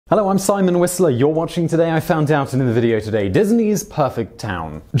Hello, I'm Simon Whistler. You're watching Today I Found Out, and in the video today, Disney's perfect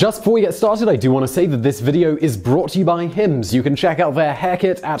town. Just before we get started, I do want to say that this video is brought to you by Hims. You can check out their hair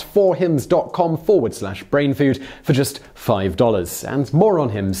kit at forhims.com/brainfood for just $5. And more on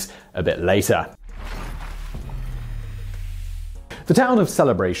Hims a bit later. The town of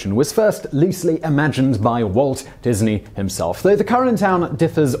Celebration was first loosely imagined by Walt Disney himself, though the current town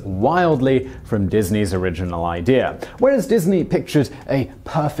differs wildly from Disney's original idea. Whereas Disney pictured a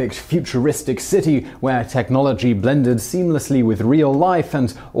perfect futuristic city where technology blended seamlessly with real life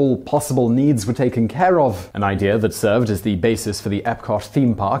and all possible needs were taken care of, an idea that served as the basis for the Epcot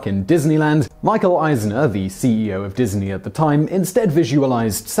theme park in Disneyland, Michael Eisner, the CEO of Disney at the time, instead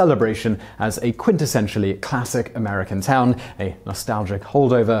visualized Celebration as a quintessentially classic American town, a nostalgic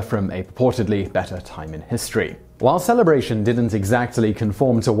holdover from a purportedly better time in history. While Celebration didn't exactly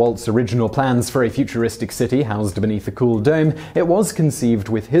conform to Walt's original plans for a futuristic city housed beneath a cool dome, it was conceived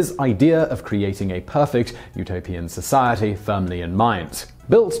with his idea of creating a perfect utopian society firmly in mind.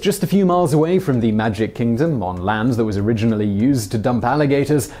 Built just a few miles away from the Magic Kingdom on land that was originally used to dump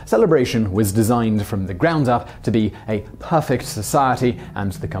alligators, Celebration was designed from the ground up to be a perfect society,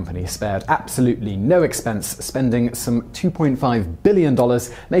 and the company spared absolutely no expense, spending some $2.5 billion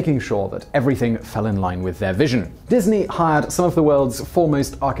making sure that everything fell in line with their vision. Disney hired some of the world's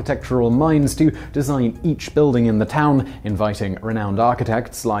foremost architectural minds to design each building in the town, inviting renowned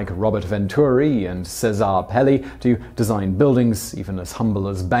architects like Robert Venturi and Cesar Pelli to design buildings even as humble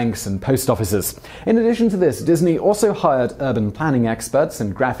as banks and post offices. In addition to this, Disney also hired urban planning experts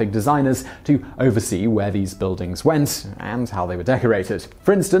and graphic designers to oversee where these buildings went and how they were decorated.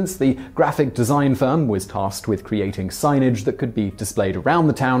 For instance, the graphic design firm was tasked with creating signage that could be displayed around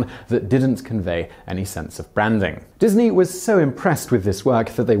the town that didn't convey any sense of branding. Disney was so impressed with this work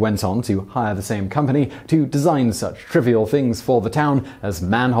that they went on to hire the same company to design such trivial things for the town as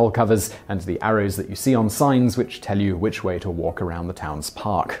manhole covers and the arrows that you see on signs which tell you which way to walk around the town's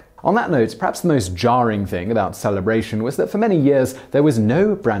park. On that note, perhaps the most jarring thing about Celebration was that for many years there was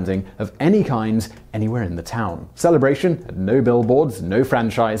no branding of any kind anywhere in the town. Celebration had no billboards, no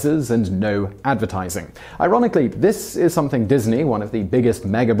franchises, and no advertising. Ironically, this is something Disney, one of the biggest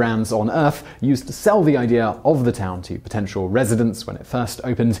mega brands on earth, used to sell the idea of the town to potential residents when it first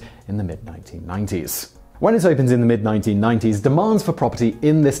opened in the mid-1990s. When it opened in the mid-1990s, demand for property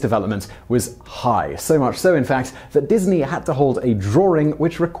in this development was high. So much so, in fact, that Disney had to hold a drawing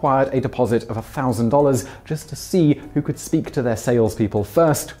which required a deposit of $1,000 just to see who could speak to their salespeople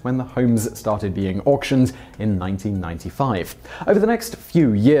first when the homes started being auctioned in 1995. Over the next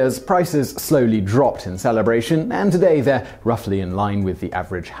few years, prices slowly dropped in Celebration, and today they're roughly in line with the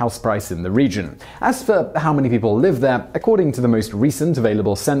average house price in the region. As for how many people live there, according to the most recent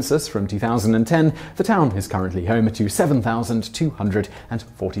available census from 2010, the town is currently home to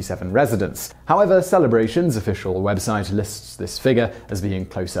 7,247 residents. However, Celebration's official website lists this figure as being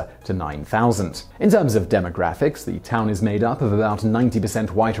closer to 9,000. In terms of demographics, the town is made up of about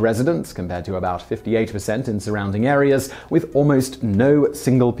 90% white residents compared to about 58% in surrounding areas, with almost no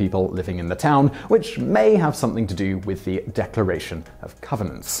single people living in the town, which may have something to do with the Declaration of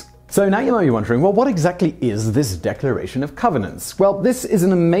Covenants. So now you might be wondering, well, what exactly is this Declaration of Covenants? Well, this is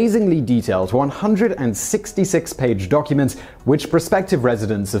an amazingly detailed 166-page document which prospective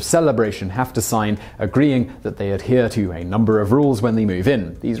residents of Celebration have to sign, agreeing that they adhere to a number of rules when they move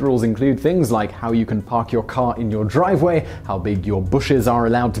in. These rules include things like how you can park your car in your driveway, how big your bushes are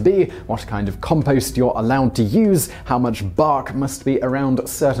allowed to be, what kind of compost you're allowed to use, how much bark must be around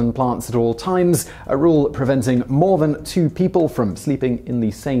certain plants at all times, a rule preventing more than 2 people from sleeping in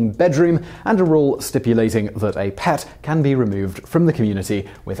the same bedroom, and a rule stipulating that a pet can be removed from the community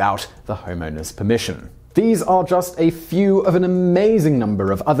without the homeowner's permission. These are just a few of an amazing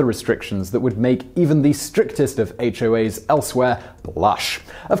number of other restrictions that would make even the strictest of HOAs elsewhere blush.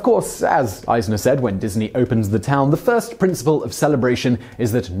 Of course, as Eisner said when Disney opened the town, the first principle of Celebration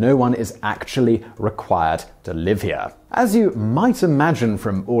is that no one is actually required to live here. As you might imagine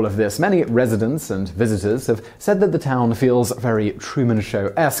from all of this, many residents and visitors have said that the town feels very Truman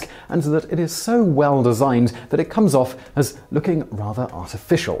Show-esque, and that it is so well designed that it comes off as looking rather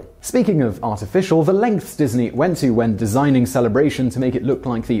artificial. Speaking of artificial, the lengths Disney went to when designing Celebration to make it look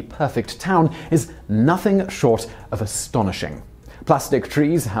like the perfect town is nothing short of astonishing. Plastic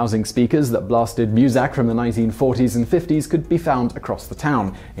trees housing speakers that blasted Muzak from the 1940s and 50s could be found across the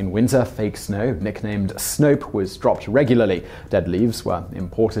town. In winter, fake snow, nicknamed Snope, was dropped regularly. Dead leaves were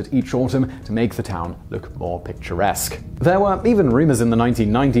imported each autumn to make the town look more picturesque. There were even rumors in the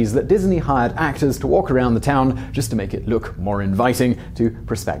 1990s that Disney hired actors to walk around the town just to make it look more inviting to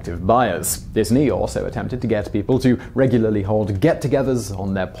prospective buyers. Disney also attempted to get people to regularly hold get-togethers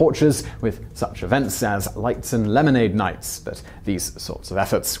on their porches with such events as lights and lemonade nights, but these sorts of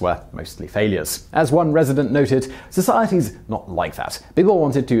efforts were mostly failures. As one resident noted, society's not like that. People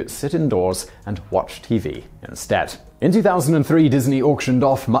wanted to sit indoors and watch TV instead. In 2003, Disney auctioned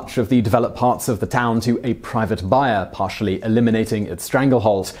off much of the developed parts of the town to a private buyer, partially eliminating its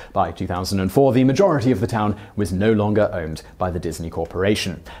stranglehold. By 2004, the majority of the town was no longer owned by the Disney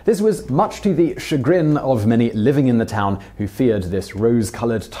Corporation. This was much to the chagrin of many living in the town who feared this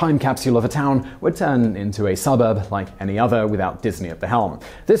rose-colored time capsule of a town would turn into a suburb like any other without Disney at the helm.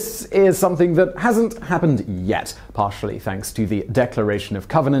 This is something that hasn't happened yet, partially thanks to the Declaration of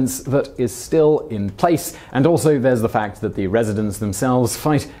Covenants that is still in place, and also there's the fact that the residents themselves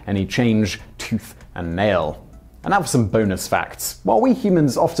fight any change tooth and nail. And now for some bonus facts. While we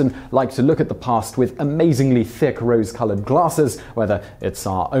humans often like to look at the past with amazingly thick rose-colored glasses, whether it's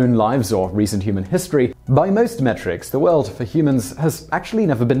our own lives or recent human history, by most metrics, the world for humans has actually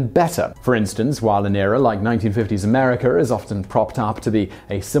never been better. For instance, while an era like 1950s America is often propped up to be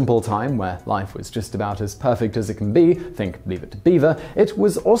a simple time where life was just about as perfect as it can be, think Leave It to Beaver, it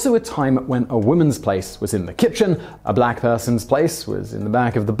was also a time when a woman's place was in the kitchen, a black person's place was in the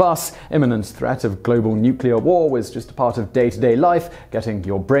back of the bus, imminent threat of global nuclear war was just a part of day-to-day life, getting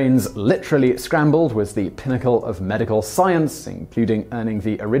your brains literally scrambled was the pinnacle of medical science, including earning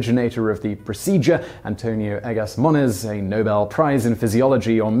the originator of the procedure, Antonio Egas Moniz, a Nobel Prize in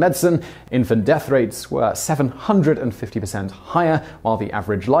Physiology or Medicine. Infant death rates were 750% higher, while the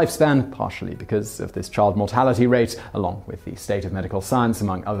average lifespan, partially because of this child mortality rate, along with the state of medical science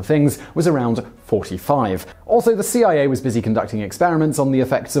among other things, was around 45. Also, the CIA was busy conducting experiments on the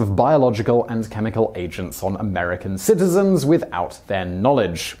effects of biological and chemical agents on American citizens without their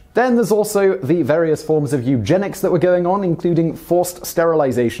knowledge. Then there's also the various forms of eugenics that were going on, including forced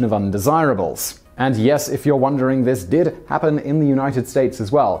sterilization of undesirables. And yes, if you're wondering, this did happen in the United States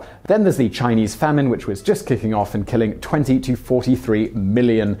as well. Then there's the Chinese famine, which was just kicking off and killing 20 to 43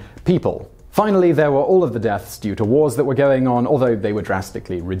 million people. Finally, there were all of the deaths due to wars that were going on, although they were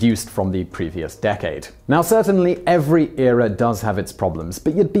drastically reduced from the previous decade. Now, certainly every era does have its problems,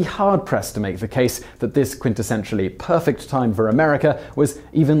 but you'd be hard-pressed to make the case that this quintessentially perfect time for America was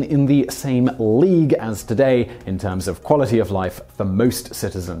even in the same league as today in terms of quality of life for most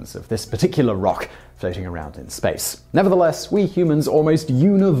citizens of this particular rock floating around in space. Nevertheless, we humans almost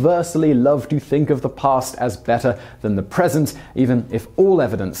universally love to think of the past as better than the present, even if all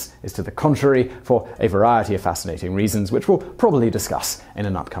evidence is to the contrary, for a variety of fascinating reasons, which we'll probably discuss in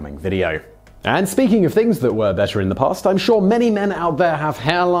an upcoming video. And speaking of things that were better in the past, I'm sure many men out there have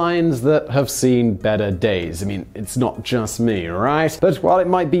hairlines that have seen better days. I mean, it's not just me, right? But while it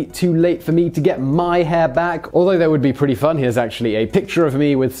might be too late for me to get my hair back, although that would be pretty fun, here's actually a picture of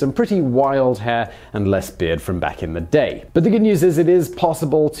me with some pretty wild hair and less beard from back in the day. But the good news is it is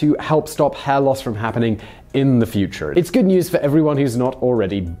possible to help stop hair loss from happening in the future. It's good news for everyone who's not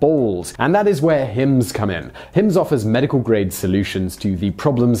already bald, and that is where Hims come in. Hims offers medical-grade solutions to the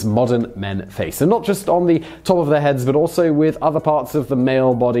problems modern men face, and not just on the top of their heads, but also with other parts of the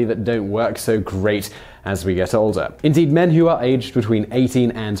male body that don't work so great as we get older. Indeed, men who are aged between 18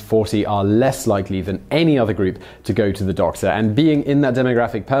 and 40 are less likely than any other group to go to the doctor, and being in that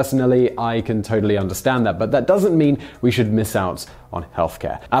demographic personally, I can totally understand that, but that doesn't mean we should miss out on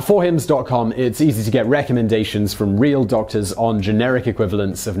healthcare. At forhims.com, it's easy to get recommendations from real doctors on generic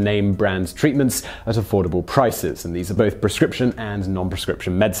equivalents of name brand treatments at affordable prices, and these are both prescription and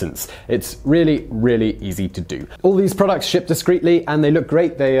non-prescription medicines. It's really, really easy to do. All these products ship discreetly and they look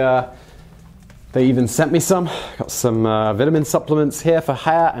great. They even sent me some. Got some vitamin supplements here for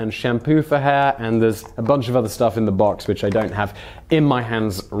hair and shampoo for hair, and there's a bunch of other stuff in the box which I don't have in my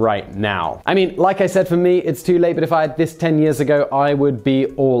hands right now. I mean, like I said, for me, it's too late, but if I had this 10 years ago, I would be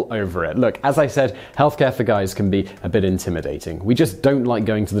all over it. Look, as I said, healthcare for guys can be a bit intimidating. We just don't like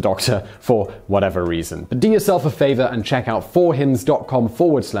going to the doctor for whatever reason. But do yourself a favor and check out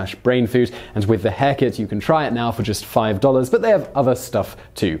forhims.com/brainfood, and with the hair kit, you can try it now for just $5, but they have other stuff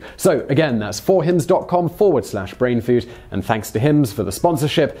too. So again, that's forhims.com/brainfood, and thanks to Hims for the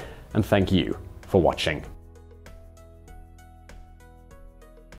sponsorship, and thank you for watching.